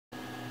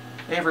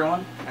Hey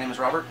everyone, my name is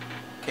Robert,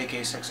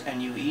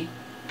 KK6NUE,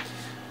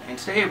 and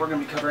today we're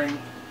going to be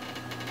covering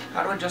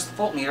how to adjust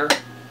the voltmeter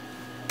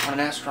on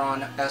an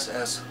Astron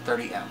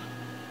SS-30M.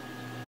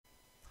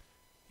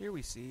 Here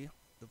we see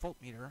the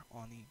voltmeter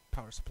on the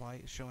power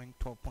supply is showing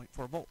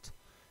 12.4 volts.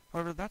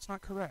 However, that's not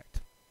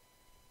correct.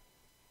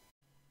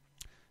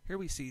 Here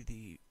we see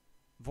the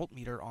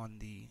voltmeter on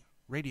the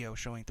radio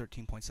showing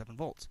 13.7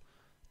 volts.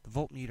 The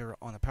voltmeter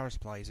on the power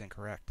supply is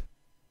incorrect.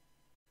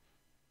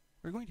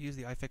 We're going to use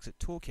the iFixit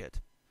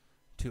toolkit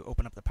to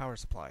open up the power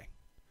supply.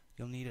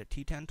 You'll need a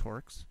T10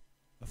 Torx,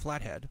 a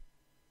flathead,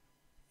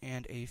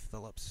 and a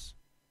Phillips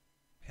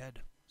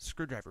head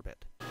screwdriver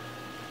bit.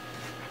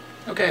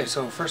 Okay,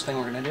 so first thing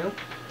we're going to do,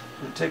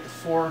 we're going to take the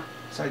 4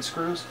 side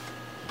screws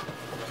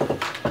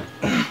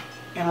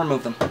and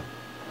remove them.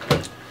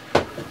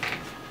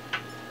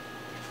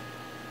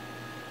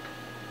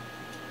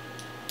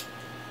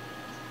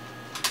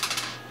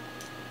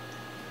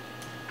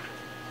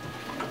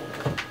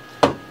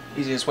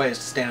 Easiest way is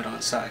to stand it on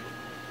its side.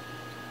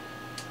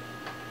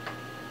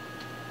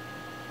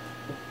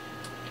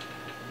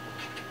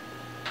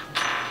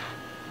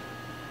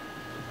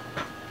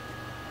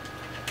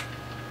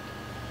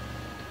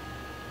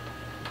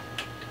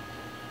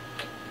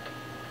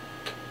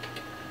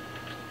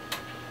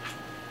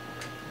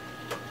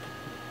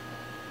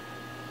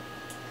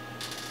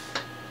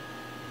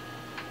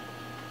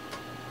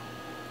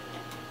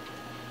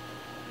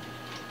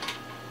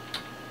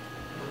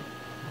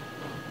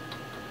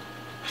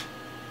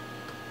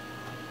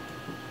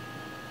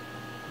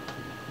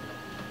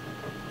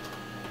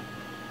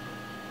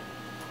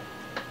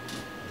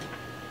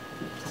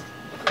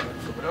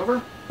 Flip it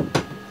over.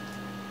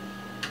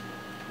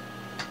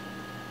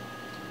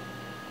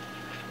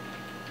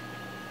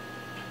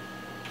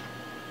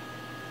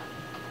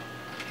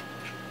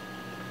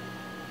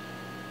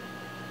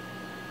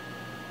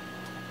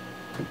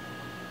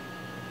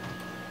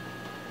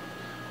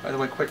 By the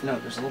way, quick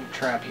note, there's a little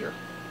trap here.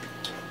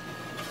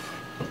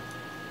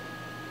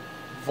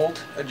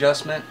 Volt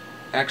adjustment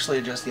actually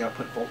adjusts the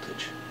output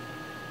voltage.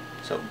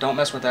 So don't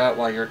mess with that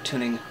while you're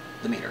tuning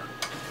the meter.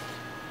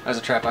 That's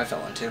a trap I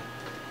fell into.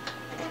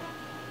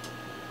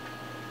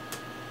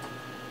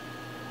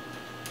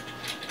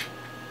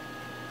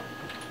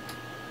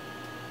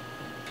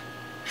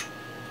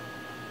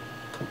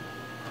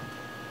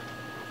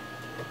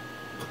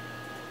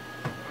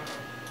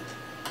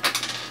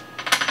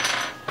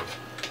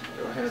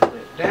 Go ahead and lay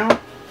it down.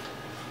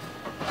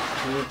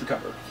 Remove the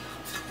cover.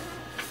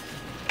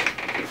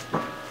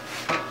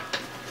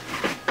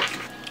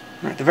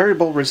 Alright, the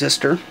variable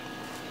resistor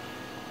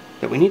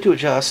that we need to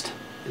adjust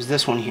is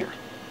this one here.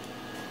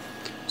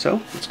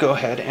 So let's go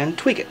ahead and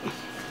tweak it.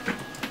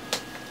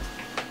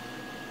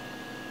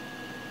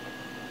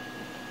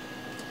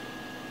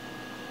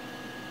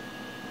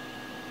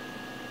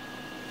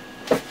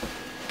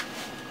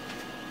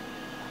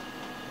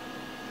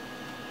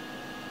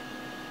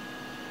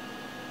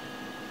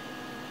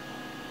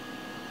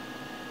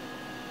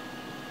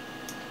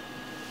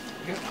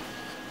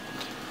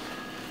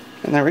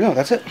 And there we go,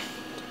 that's it.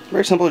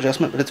 Very simple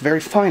adjustment, but it's a very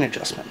fine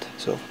adjustment,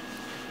 so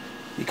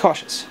be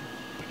cautious.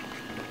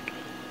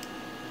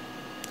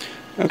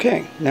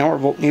 Okay, now our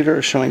voltmeter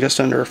is showing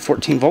just under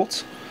 14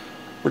 volts.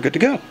 We're good to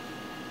go.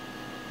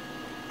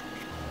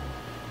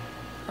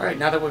 Alright,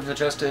 now that we've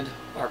adjusted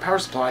our power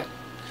supply,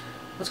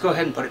 let's go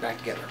ahead and put it back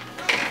together.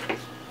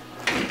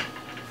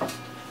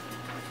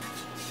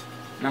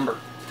 Remember,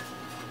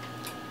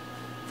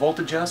 volt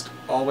adjust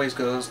always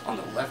goes on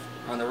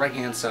the right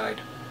hand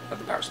side of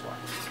the power supply.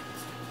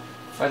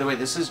 By the way,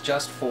 this is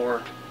just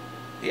for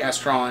the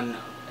Astron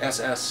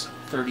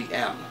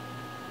SS-30M.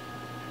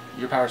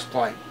 Your power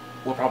supply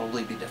will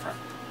probably be different.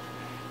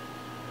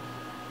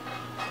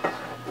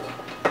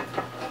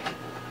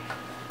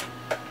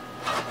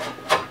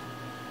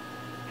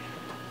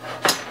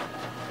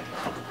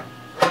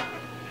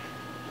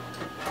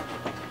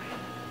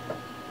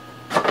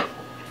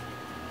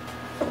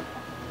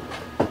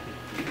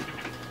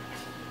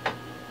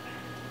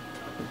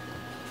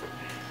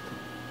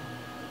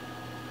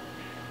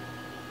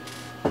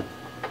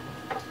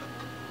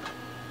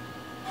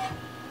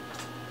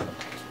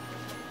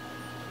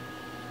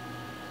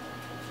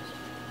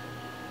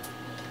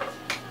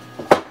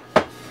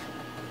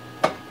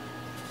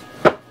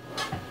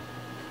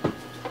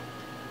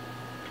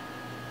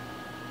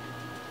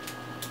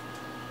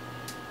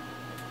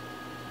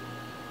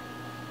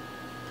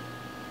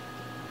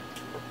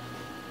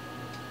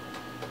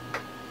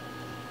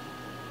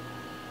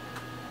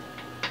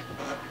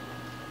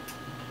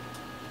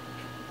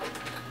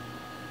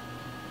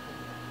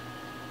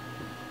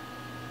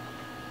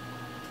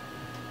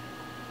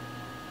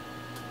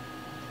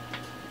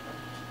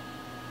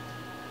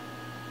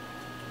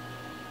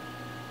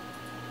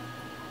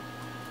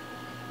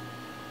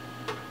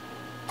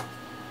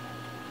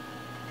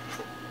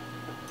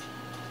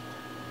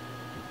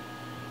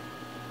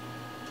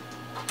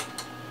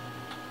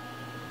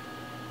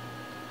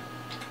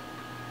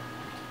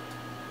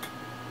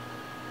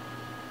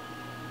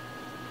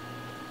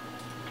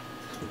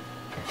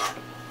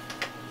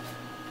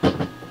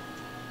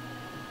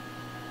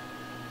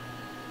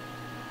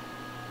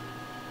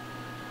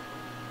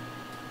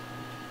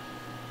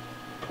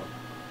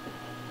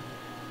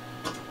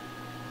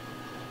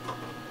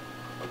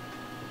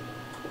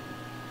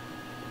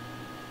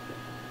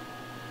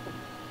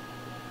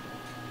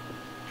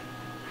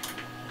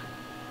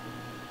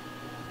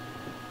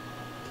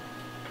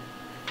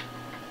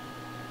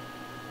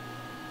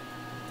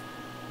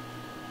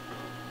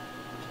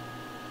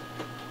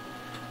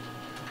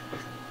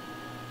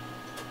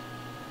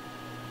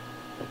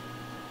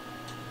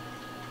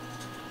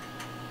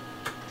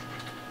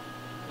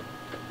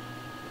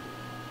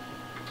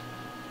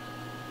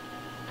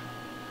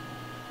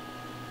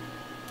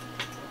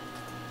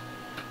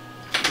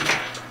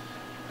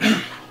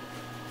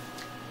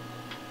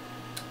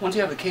 once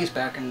you have the case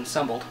back and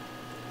assembled,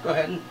 go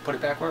ahead and put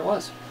it back where it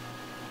was.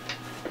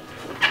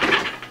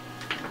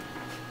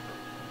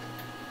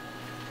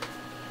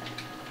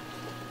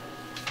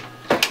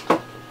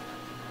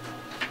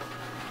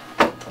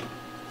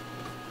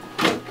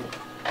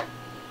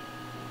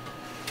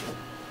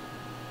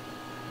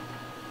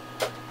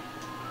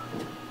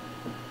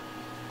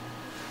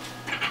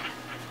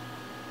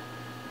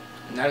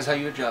 And that is how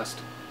you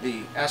adjust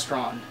the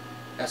Astron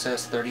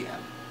SS-30M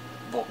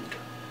voltmeter.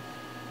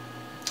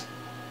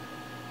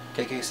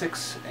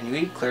 KK6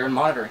 NUE, clear and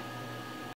monitoring.